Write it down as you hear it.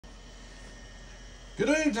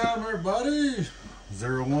Good evening, everybody.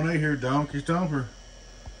 018 here, Donkey Stomper.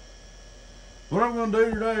 What I'm going to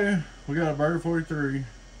do today, we got a bird 43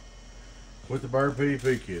 with the bird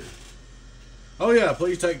PEP kit. Oh yeah,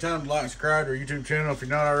 please take time to like and subscribe to our YouTube channel if you're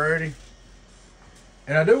not already.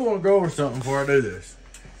 And I do want to go over something before I do this.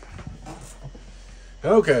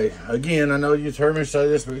 Okay, again, I know you've heard me say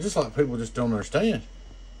this, but it's just like people just don't understand.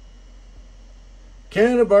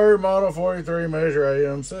 Can a bird Model 43 measure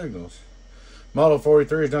AM signals? Model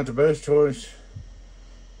 43 is not the best choice.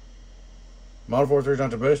 Model 43 is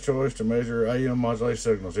not the best choice to measure AM modulated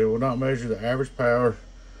signals. It will not measure the average power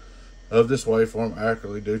of this waveform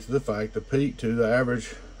accurately due to the fact the peak to the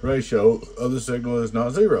average ratio of the signal is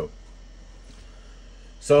not zero.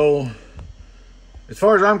 So, as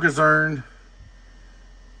far as I'm concerned,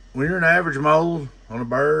 when you're an average mode on a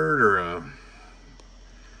bird or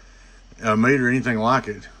a meter or anything like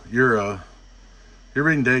it, you're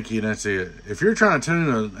reading dead key and that's it. If you're trying to tune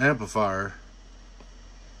an amplifier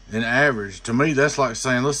in average, to me that's like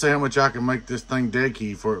saying, let's see how much I can make this thing dead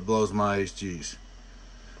key before it blows my HGs.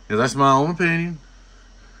 Now that's my own opinion.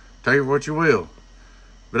 Take it for what you will.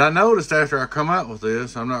 But I noticed after I come out with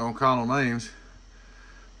this, I'm not gonna call no names,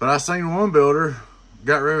 but I seen one builder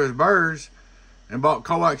got rid of his birds and bought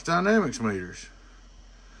coax dynamics meters.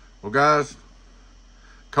 Well guys,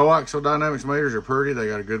 coaxial dynamics meters are pretty. They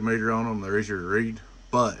got a good meter on them. They're easier to read.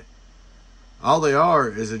 But all they are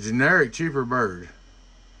is a generic, cheaper bird.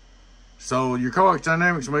 So your coax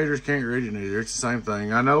dynamics meters can't read it either. It's the same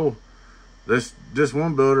thing. I know this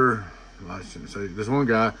one builder, I shouldn't say, this one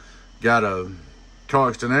guy got a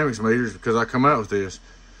coax dynamics meters because I come out with this.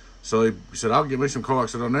 So he said, I'll get me some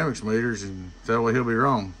coaxial dynamics meters and that way he'll be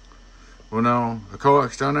wrong. Well, no, a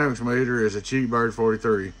coax dynamics meter is a cheap bird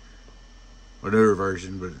 43. A newer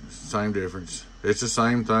version, but same difference. It's the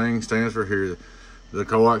same thing, stands for here. The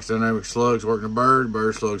coax dynamics slugs work in a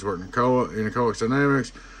bird slugs work in the coax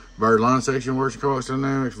dynamics, bird line section works in coax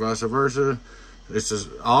dynamics, vice versa. It's just,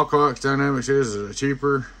 all coax dynamics is a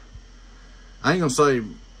cheaper, I ain't gonna say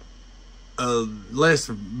a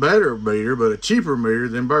better meter, but a cheaper meter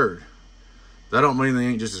than bird. That don't mean they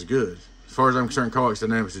ain't just as good. As far as I'm concerned, coax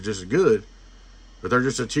dynamics is just as good, but they're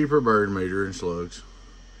just a cheaper bird meter and slugs.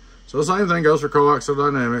 So the same thing goes for coaxial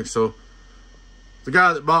dynamics. So the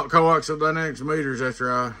guy that bought coaxial dynamics meters after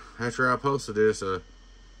I posted this, you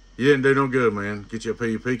didn't do no good, man. Get you a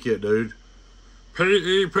PEP kit, dude.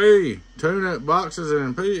 PEP, tune up boxes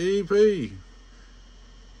in PEP.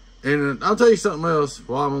 And I'll tell you something else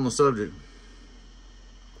while I'm on the subject.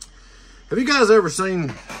 Have you guys ever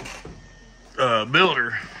seen a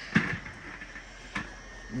builder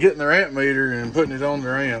getting their amp meter and putting it on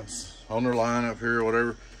their amps, on their line up here or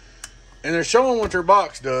whatever, and they're showing what their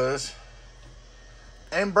box does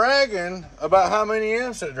and bragging about how many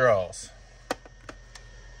amps it draws?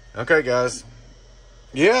 Okay, guys.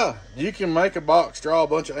 Yeah, you can make a box draw a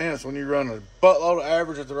bunch of amps when you run a buttload of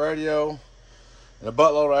average with the radio and a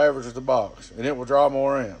buttload of average with the box, and it will draw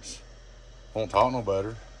more amps. Won't talk no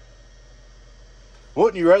better.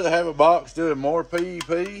 Wouldn't you rather have a box doing more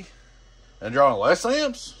PEP and drawing less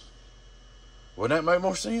amps? Wouldn't that make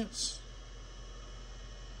more sense?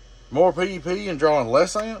 More PEP and drawing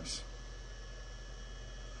less amps?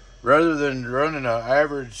 Rather than running an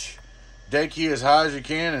average dead key as high as you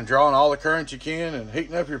can and drawing all the current you can and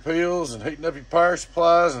heating up your pills and heating up your power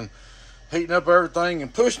supplies and heating up everything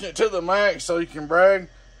and pushing it to the max so you can brag.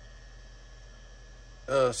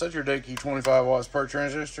 Set your dead key 25 watts per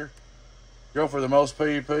transistor. Go for the most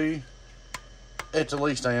PEP at the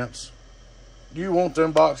least amps. You want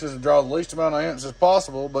them boxes to draw the least amount of amps as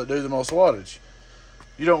possible, but do the most wattage.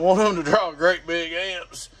 You don't want them to draw great big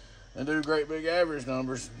amps and do great big average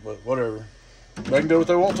numbers, but whatever. They can do what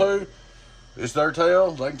they want to. It's their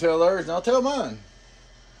tale. They can tell theirs, and I'll tell mine.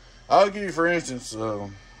 I'll give you, for instance, I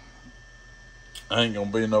ain't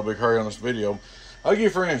going to be in no big hurry on this video. I'll give you,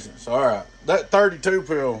 for instance, all right, that 32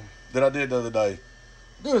 pill that I did the other day,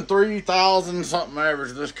 doing 3,000 something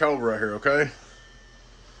average of this Cobra right here, okay?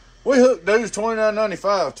 We hooked dudes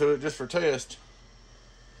 $29.95 to it just for test.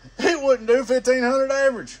 It wouldn't do 1,500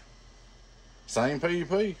 average. Same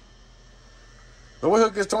PEP. But we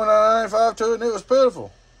hooked this $29.95 to it and it was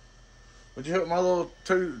pitiful. But you hook my little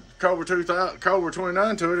Cobra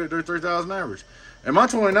 29 to it, it'd do 3,000 average. And my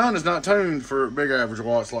 29 is not tuned for big average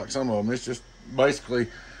watts like some of them. It's just basically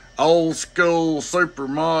old school super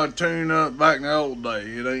mod tune up back in the old day.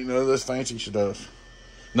 It ain't none of this fancy stuff.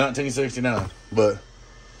 1969. But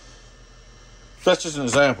that's just an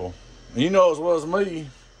example. And you know as well as me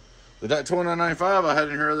that 29.95 I had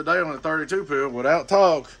in here the other day on the 32 pill, without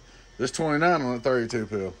talk, this 29 on the 32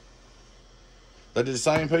 pill. They did the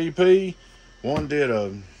same PEP, One did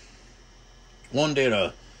a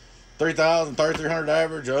 3,000, 3,300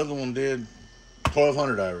 average. The other one did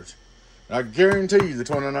 1,200 average. I guarantee you the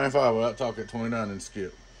 29.95 without talking 29 and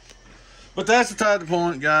skip. But that's beside the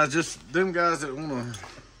point, guys. Just them guys that want to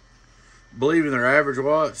believe in their average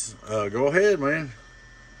watts, go ahead, man.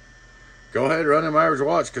 Go ahead and run them average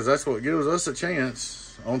watts, because that's what gives us a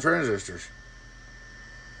chance on transistors.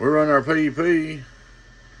 We run our PEP, and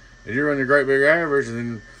you run your great big average,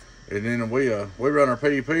 and then we run our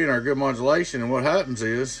PEP and our good modulation, and what happens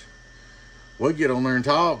is we get on there and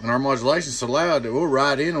talk, and our modulation's so loud that we'll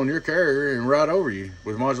ride in on your carrier and ride over you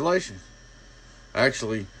with modulation.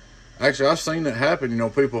 Actually, I've seen that happen. You know,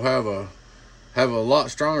 people have a lot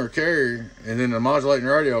stronger carrier, and then the modulating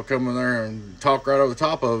radio will come in there and talk right over the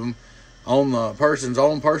top of them on the person's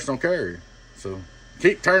own personal carrier. So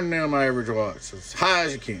keep turning down my average watts as high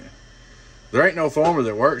as you can. There ain't no formula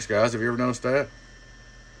that works, guys. Have you ever noticed that?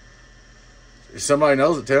 If somebody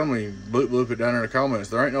knows it, tell me. Bloop it down in the comments.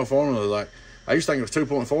 There ain't no formula. Like, I used to think it was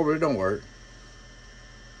 2.4, but it don't work.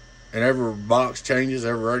 And every box changes,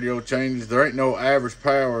 every radio changes. There ain't no average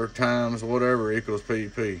power times whatever equals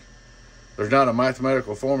PEP. There's not a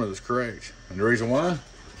mathematical formula that's correct. And the reason why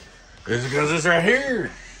is because it's right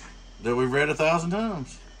here that we've read 1,000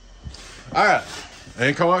 times. All right.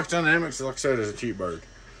 And coax dynamics, like I said, is a cheap bird.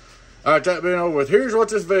 All right, that being over with, here's what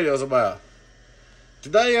this video is about.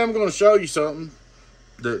 Today I'm going to show you something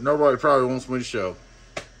that nobody probably wants me to show.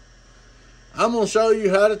 I'm going to show you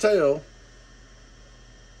how to tell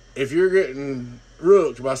if you're getting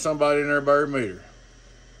rooked by somebody in their bird meter.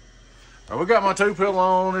 All right, we got my 2-pill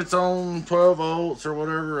on. It's on 12 volts or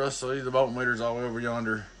whatever. I see the voltmeter's all over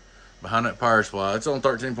yonder behind that power supply. It's on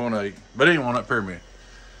 13.8, but anyway, on that pyramid.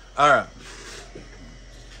 All right.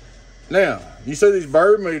 Now, you see these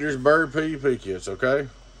bird meters, bird PEP kits, okay?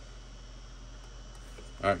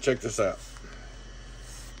 All right, check this out.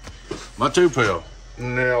 My 2-pill.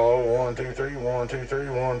 Now, 1, 2, 3, 1, 2, 3,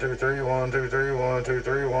 1, 2, 3, 1, 2, 3, 1, 2,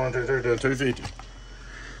 3, 1, 2, 3, 250.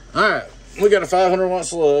 All right, we got a 500 watt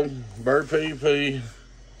slug, bird PEP.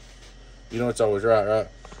 You know it's always right?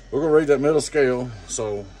 We're gonna read that middle scale.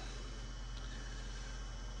 So,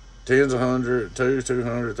 10's 100, 2's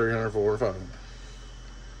 200, 300, 400, 500.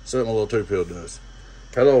 Something a little 2-pill does.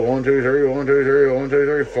 Hello, 1, 2, 3, 1, 2, 3, 1, 2,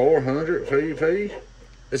 3, 400 PEP.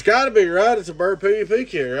 It's got to be right. It's a bird PEP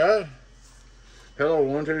kit, right? Hello,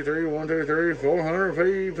 1, 2, 3, 1, 2, 3, 400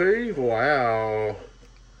 PEP. Wow.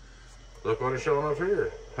 Look what it's showing up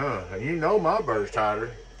here. Huh. And you know my bird's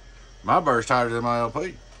tighter. My bird's tighter than my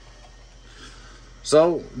LP.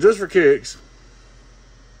 So, just for kicks,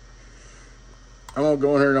 I'm going to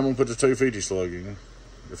go in here and I'm going to put the 250 slug in.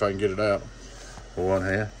 If I can get it out with one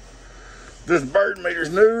hand. This bird meter's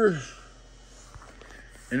newer.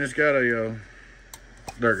 And it's got a...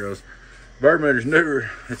 there it goes. Bird meter's newer.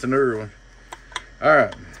 It's a newer one.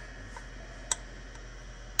 Alright.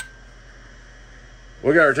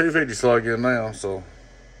 We got our 250 slug in now, so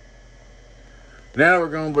now we're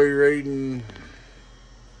going to be reading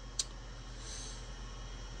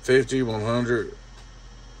 50, 100,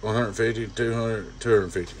 150, 200,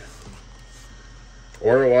 250.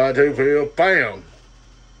 Worldwide 2-pill, bam!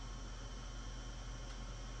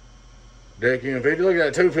 Deck in 50. Look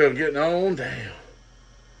at that 2-pill getting on down.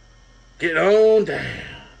 Getting on down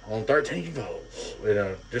on 13 volts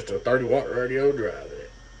with just a 30 watt radio driving it.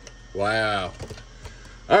 Wow.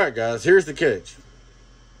 All right, guys, here's the catch.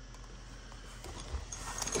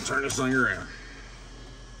 I'll turn this thing around.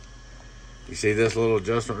 You see this little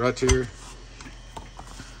adjustment right here?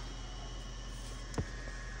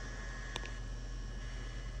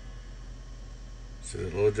 See that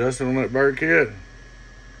little adjustment on that bird kit?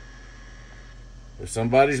 If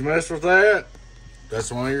somebody's messed with that,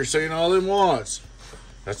 that's why you're seeing all them watts.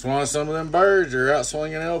 That's why some of them birds are out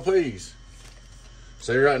swinging LPs.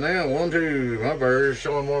 See right now, 1, 2, my bird is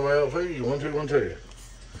showing more of my LP. 1, 2, 1, 2.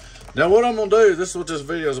 Now what I'm gonna do, this is what this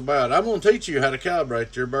video is about. I'm gonna teach you how to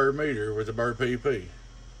calibrate your bird meter with the bird PEP.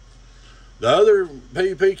 The other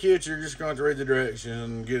PEP kits, you're just going to read the direction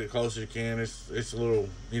and get it close as you can. It's a little,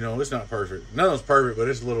 you know, it's not perfect. None of it's perfect, but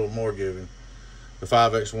it's a little more giving. The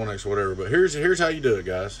 5X, 1X, whatever. But here's how you do it,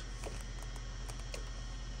 guys.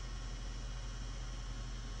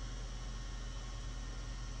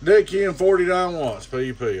 Deck in 49 watts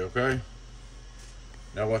PEP, okay?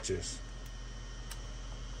 Now watch this.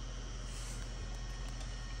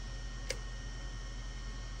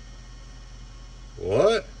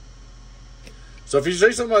 What? So if you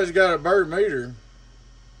see somebody's got a bird meter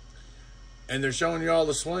and they're showing you all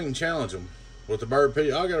the swing, challenge them with the bird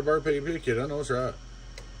PEP. I got a bird PEP kit. I know it's right.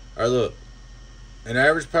 All right, look. An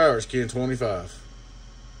average power is Ken 25.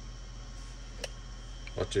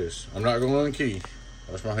 Watch this. I'm not going to unkey.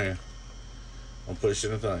 Watch my hand. I'm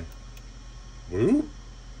pushing the thing. Woo.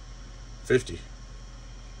 50.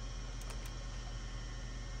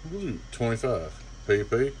 Woo. 25.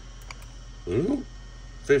 PEP. Woo.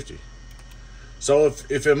 50. So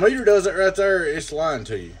if a meter does it right there, it's lying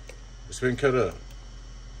to you. It's been cut up.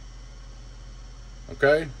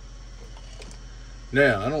 Okay?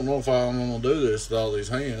 Now, I don't know if I'm going to do this with all these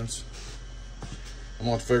hands. I'm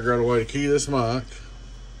going to figure out a way to key this mic.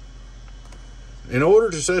 In order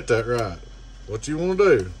to set that right, what you want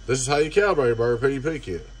to do, this is how you calibrate a bird PEP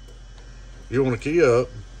kit. You want to key up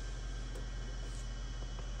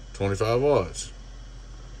 25 watts.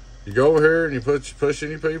 You go over here and you push in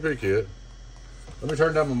your PEP kit. Let me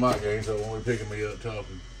turn down my mic gain so it won't be picking me up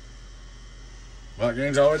talking. Mic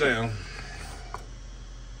gain's all the way down.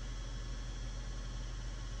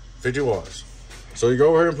 50 watts. So you go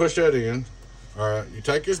over here and push that in. Alright, you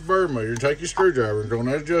take this bird meter, you take your screwdriver and go on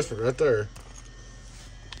that adjustment right there.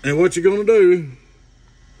 And what you're going to do,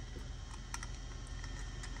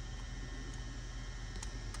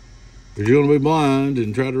 if you're going to be blind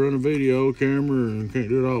and try to run a video camera and can't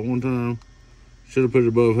do it all at one time, should have put it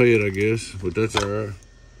above head, I guess, but that's alright.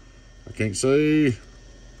 I can't see.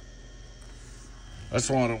 That's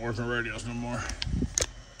why I don't work on radios no more.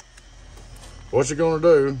 What you're going to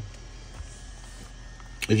do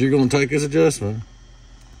is you're going to take this adjustment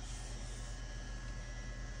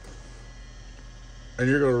and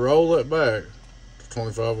you're going to roll that back to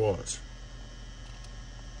 25 watts.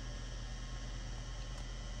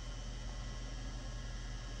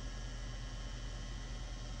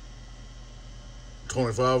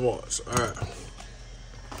 $25 watts. All right.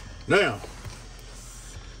 Now,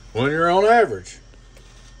 when you're on average,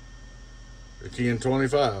 you're keying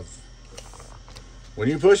 25. When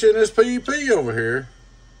you push in this PEP over here,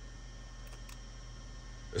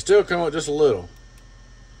 it still come up just a little.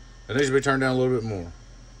 It needs to be turned down a little bit more.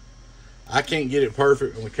 I can't get it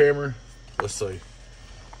perfect on the camera. Let's see.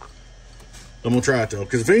 I'm gonna try it though,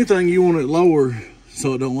 because if anything, you want it lower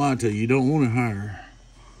so it don't lie to you. You don't want it higher.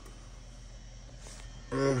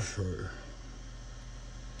 Sure.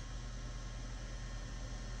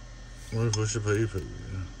 Let me push the PEP.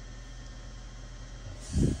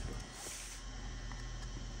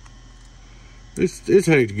 It's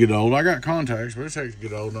hate to get old. I got contacts, but it's hate to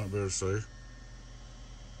get old, not be able to see.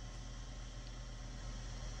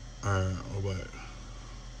 Alright, we're back.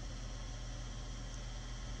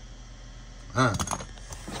 Alright.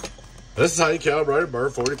 This is how you calibrate a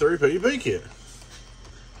Bird 43 PEP kit.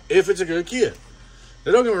 If it's a good kit.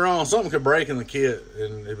 Now, don't get me wrong, something could break in the kit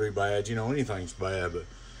and it'd be bad. You know, anything's bad, but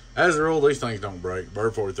as a rule, these things don't break.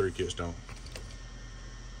 Bird 43 kits don't.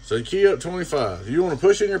 So you key up 25. You want to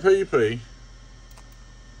push in your PEP.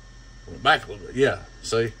 Back a little bit. Yeah,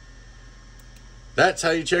 see? That's how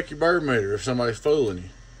you check your bird meter if somebody's fooling you.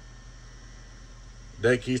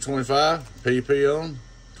 Deck keys 25, PEP on,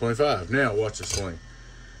 25. Now watch the swing.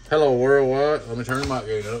 Hello worldwide. Let me turn the mic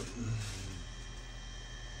gain up.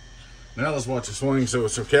 Now let's watch the swing so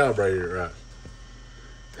it's calibrated right.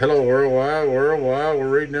 Hello worldwide, worldwide. We're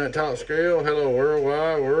reading that top scale. Hello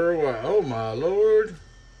worldwide, worldwide. Oh my Lord.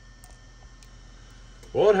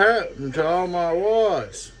 What happened to all my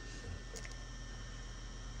watts?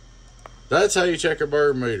 That's how you check a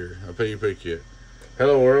bird meter, a PEP kit.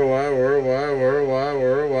 Hello worldwide, worldwide, worldwide,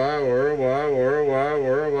 worldwide, worldwide, worldwide,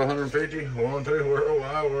 worldwide, 150, 1, 2,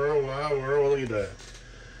 worldwide, worldwide, worldwide, look at that.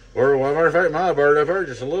 Worldwide, matter of fact, my bird up there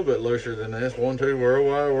just a little bit looser than this, 1, 2,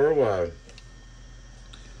 worldwide, worldwide.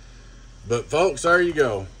 But folks, there you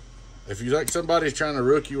go. If you think somebody's trying to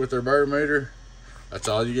rook you with their bird meter, that's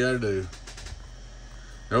all you gotta do.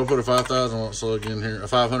 Now we'll put a 5,000 watt slug in here, a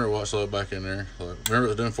 500 watt slug back in there. Remember, it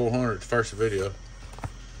was doing 400 at the first video.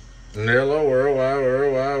 And hello, worldwide,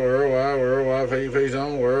 worldwide, worldwide, worldwide, PEP's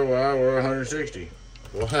on, worldwide, world 160.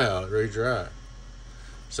 Wow, it reads right.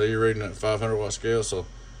 So you're reading that 500 watt scale, so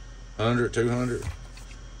 100, 200.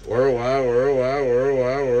 Worldwide, worldwide,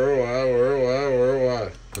 worldwide, worldwide, worldwide,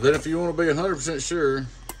 worldwide. But then if you want to be 100% sure,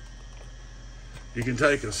 you can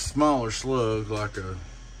take a smaller slug, like a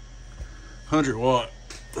 100 watt.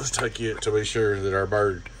 Let's take it to be sure that our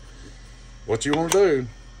bird, what you want to do,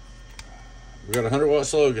 we got a 100 watt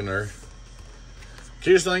slug in there.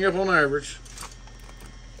 Key this thing up on average.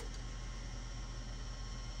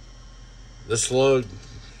 This slug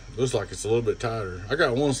looks like it's a little bit tighter. I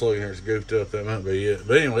got one slug in here that's goofed up, that might be it.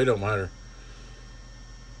 But anyway, it don't matter.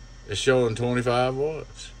 It's showing 25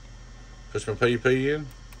 watts. Push my PEP in.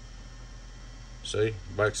 See,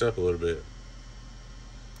 backs up a little bit.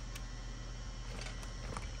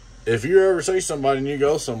 If you ever see somebody and you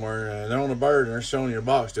go somewhere and they're on a bird and they're showing you a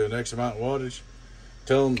box doing X amount of wattage,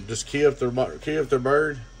 Tell them just key up their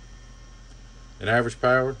bird and average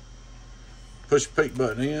power. Push the peak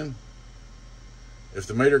button in. If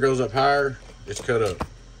the meter goes up higher, it's cut up.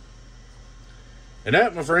 And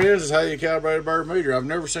that, my friends, is how you calibrate a bird meter. I've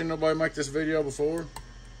never seen nobody make this video before.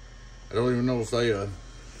 I don't even know if they,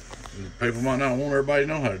 people might not want everybody to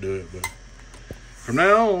know how to do it, but from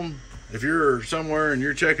now on, if you're somewhere and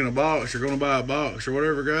you're checking a box, you're going to buy a box or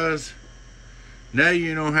whatever, guys, now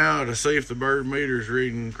you know how to see if the bird meter is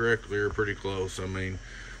reading correctly or pretty close. I mean,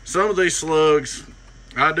 some of these slugs,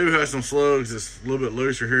 I do have some slugs that's a little bit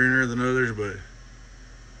looser here and there than others, but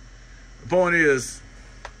the point is,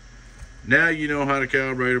 now you know how to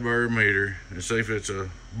calibrate a bird meter and see if it's a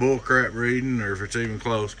bull crap reading or if it's even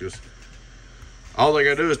close, because all they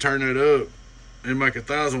got to do is turn that up and make a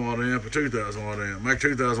 1,000 watt amp, a 2,000 watt amp, make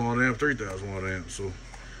 2,000 watt amp, 3,000 watt amp, so,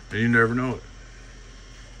 and you never know it.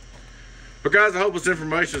 But guys, I hope this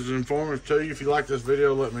information is informative to you. If you like this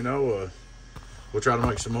video, let me know. We'll try to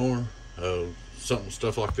make some more,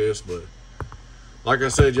 stuff like this. But like I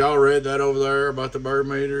said, y'all read that over there about the bird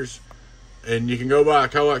meters, and you can go buy a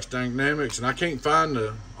Coax Dynamics, and I can't find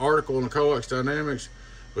the article on the Coax Dynamics,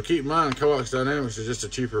 but keep in mind, Coax Dynamics is just a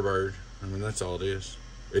cheaper bird. I mean, that's all it is.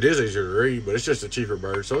 It is easier to read, but it's just a cheaper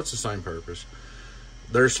bird, so it's the same purpose.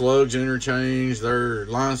 Their slugs interchange, their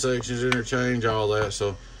line sections interchange, all that.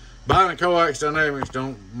 So buying a Coax Dynamics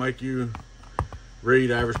don't make you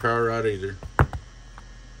read average power right either.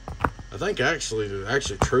 I think actually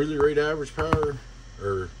to truly read average power,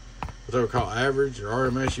 or what they would call average or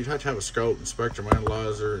RMS, you'd have to have a scope and spectrum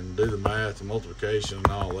analyzer and do the math and multiplication and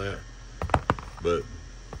all that. But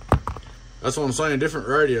that's what I'm saying. Different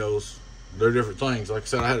radios, they're different things. Like I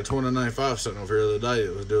said, I had a 2995 sitting over here the other day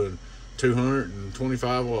that was doing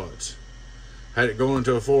 225 watts. Had it going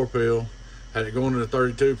to a 4-pill, had it going to a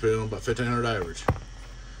 32-pill, about 1,500 average.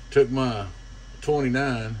 Took my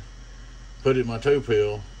 29, put it in my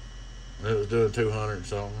 2-pill, and it was doing 200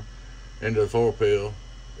 something, into the 4-pill,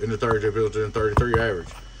 into 32-pill, doing 33 average.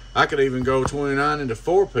 I could even go 29 into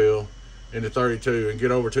 4-pill, into 32, and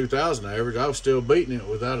get over 2,000 average. I was still beating it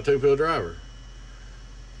without a 2-pill driver.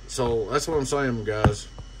 So that's what I'm saying, guys.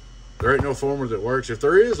 There ain't no formula that works. If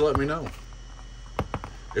there is, let me know.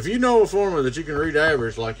 If you know a formula that you can read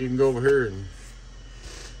average, like you can go over here and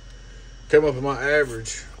come up with my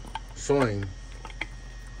average swing.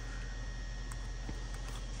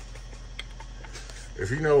 If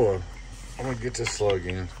you know I'm gonna get this slug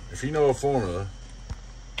in. If you know a formula,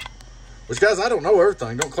 which, guys, I don't know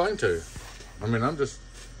everything, don't claim to. I mean, I'm just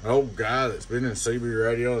an old guy that's been in CB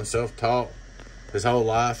radio and self-taught his whole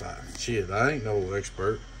life. I ain't no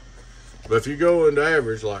expert. But if you go into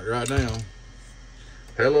average, like right now,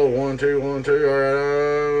 hello, 1, 2, 1, 2, all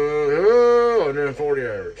right, and then 40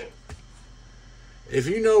 average. If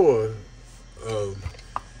you know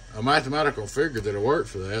a mathematical figure that'll work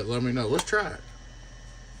for that, let me know. Let's try it.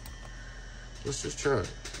 Let's just try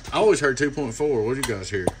it. I always heard 2.4. What do you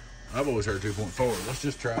guys hear? I've always heard 2.4. Let's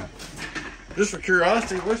just try it. Just for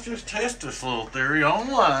curiosity, let's just test this little theory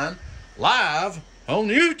online, live on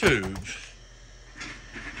YouTube.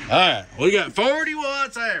 All right, we got 40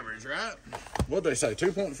 watts average, right? What'd they say,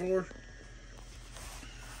 2.4?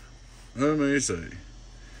 Let me see.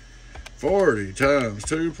 40 times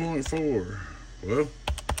 2.4. Well,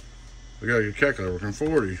 we got to get a calculator working.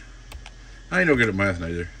 40. I ain't no good at math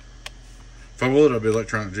neither. If I would, I'd be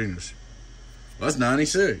electronic genius. Well, that's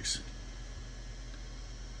 96.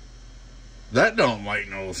 That don't make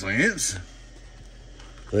no sense.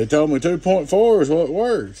 They told me 2.4 is what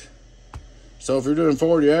worked. So if you're doing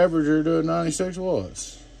 40 average, you're doing 96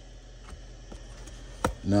 watts.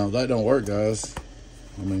 No, that don't work, guys.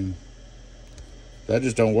 I mean, that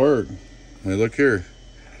just don't work. Hey, look here.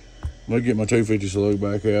 Let me get my 250 slug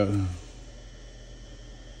back out.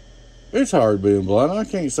 It's hard being blind. I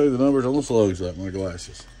can't see the numbers on the slugs without my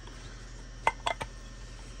glasses.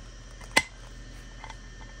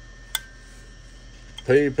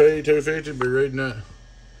 PEP 250, be reading that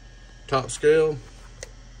top scale.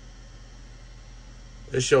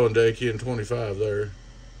 It's showing Dakey in 25 there.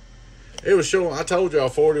 It was showing, I told y'all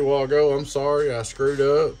 40 a while ago. I'm sorry, I screwed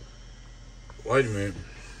up. Wait a minute.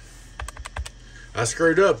 I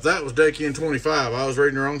screwed up. That was Dakey in 25. I was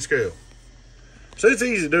reading the wrong scale. So it's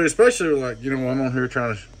easy to do, especially like, you know, I'm on here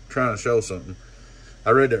trying to show something. I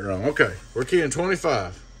read that wrong. Okay, we're keying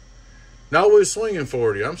 25. No, we're swinging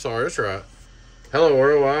 40. I'm sorry, that's right. Hello,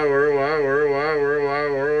 worldwide,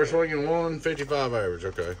 we're swinging 155 average.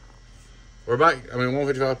 Okay. We're back,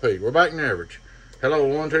 155 peak. We're back in average. Hello,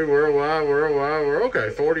 1, 2, worldwide, we're okay,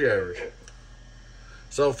 40 average.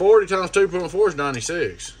 So 40 times 2.4 is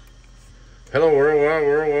 96. Hello, worldwide,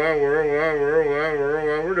 worldwide, worldwide, worldwide,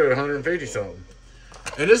 worldwide. We're doing 150 something.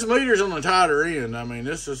 And this meter's on the tighter end. I mean,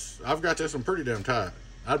 I've got this one pretty damn tight.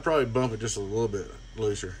 I'd probably bump it just a little bit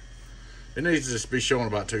looser. It needs to just be showing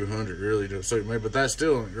about 200 really to suit me, but that's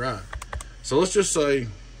still ain't right. So let's just say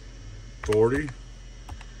 40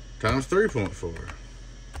 times 3.4.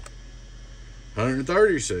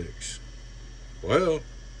 136. Well,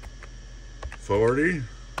 40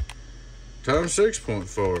 times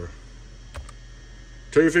 6.4.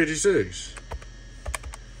 256.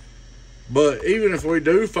 But even if we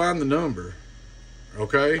do find the number,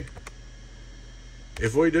 okay?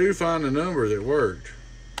 If we do find the number that worked,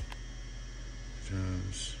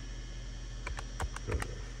 times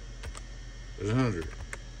 100.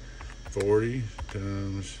 40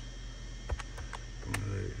 times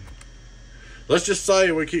 180. Let's just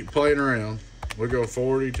say we keep playing around. We go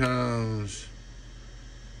 40 times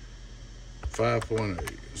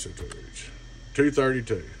 5.8.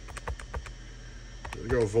 232. We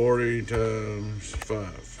go 40 times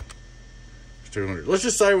 5. It's 200. Let's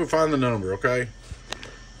just say we find the number, okay?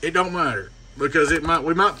 It don't matter because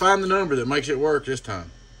we might find the number that makes it work this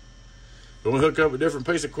time. When we hook up a different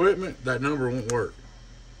piece of equipment, that number won't work.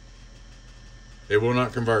 It will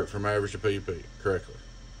not convert from average to PEP correctly.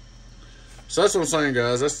 So that's what I'm saying,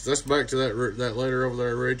 guys. That's back to that letter over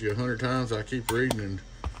there I read you 100 times. I keep reading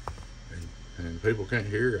and people can't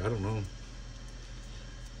hear. I don't know.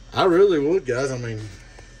 I really would, guys. I mean,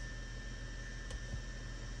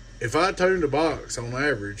 if I tuned the box on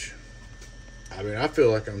average, I mean, I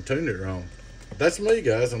feel like I'm tuned it wrong. That's me,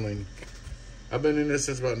 guys. I mean, I've been in this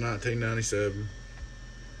since about 1997.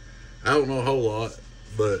 I don't know a whole lot,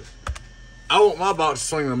 but I want my box to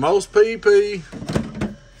swing the most PEP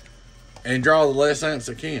and draw the less amps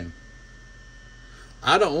I can.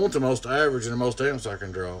 I don't want the most average and the most amps I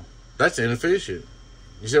can draw. That's inefficient.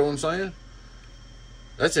 You see what I'm saying?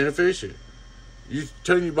 That's inefficient. You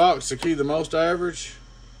tune your box to key the most average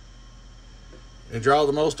and draw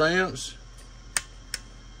the most amps.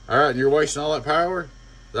 All right, and you're wasting all that power.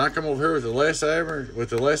 Then I come over here with the less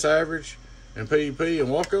average and PEP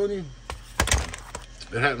and walk on you.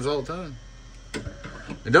 It happens all the time.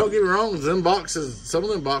 And don't get me wrong, them boxes, some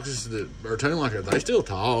of them boxes that are tuned like that, they still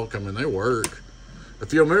talk. I mean, they work.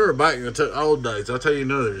 If you remember back in the old days, I'll tell you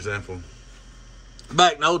another example.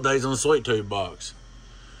 Back in the old days on the Sweet Tube box,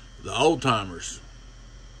 the old timers,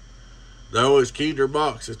 they always keyed their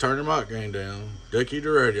boxes, turned their mic gain down, they keyed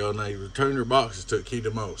their radio, and they tuned their boxes to key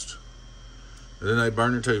the most. And then they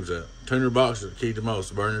burn their tubes out. Tune their boxes to key the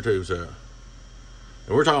most, burn their tubes out.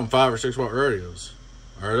 And we're talking 5 or 6 watt radios.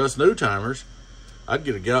 All right, us new timers, I'd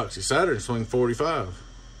get a Galaxy Saturn and swing 45.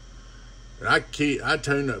 And I'd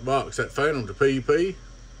tune that box, that Phantom, to PEP.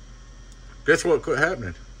 Guess what quit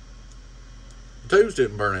happening? The tubes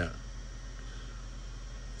didn't burn out.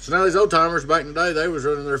 So now these old timers back in the day, they was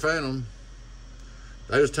running their Phantom.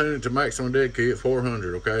 They was tuning it to maximum dead key at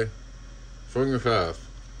 400, okay? Swinging 5.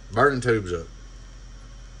 Burning tubes up.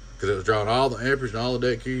 Because it was drawing all the amperage and all the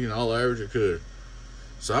dead key and all the average it could.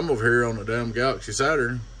 So I'm over here on the damn Galaxy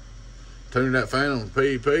Saturn, tuning that Phantom to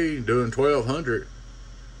PEP, doing 1200,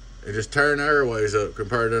 and just tearing the airways up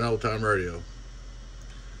compared to an old-time radio.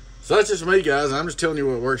 So that's just me, guys. I'm just telling you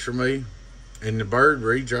what works for me. And the bird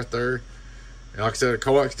reads right there. And like I said, a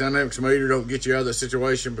coax dynamics meter don't get you out of that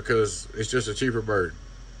situation because it's just a cheaper bird.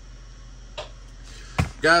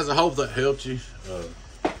 Guys, I hope that helped you.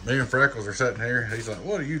 Me and Freckles are sitting here. He's like,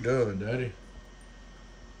 what are you doing, Daddy?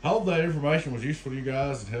 I hope that information was useful to you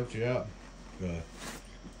guys and helped you out.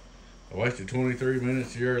 I wasted 23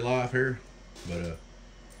 minutes of your life here, but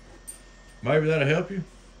maybe that'll help you.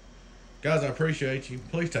 Guys, I appreciate you.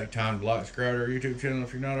 Please take time to like, subscribe to our YouTube channel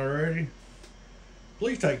if you're not already.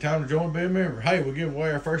 Please take time to join and be a member. Hey, we gave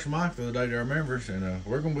away our first mic the other day to our members, and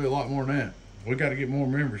we're going to be a lot more than that. We got to get more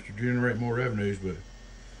members to generate more revenues, but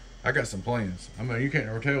I got some plans. I mean, you can't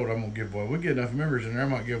never tell what I'm going to give away. We get enough members in there, I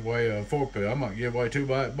might give away a 4-pill. I might give away a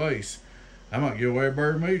 2-byte bass. I might give away a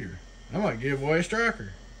bird meter. I might give away a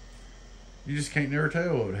striker. You just can't never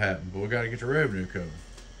tell what would happen, but we got to get the revenue covered.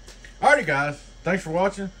 Alrighty, guys. Thanks for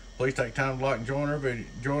watching. Please take time to like and join our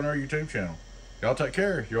YouTube channel. Y'all take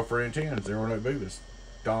care. Your friend 10, 08 Beavis.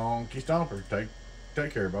 Donkey Stomper.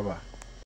 Take care. Bye-bye.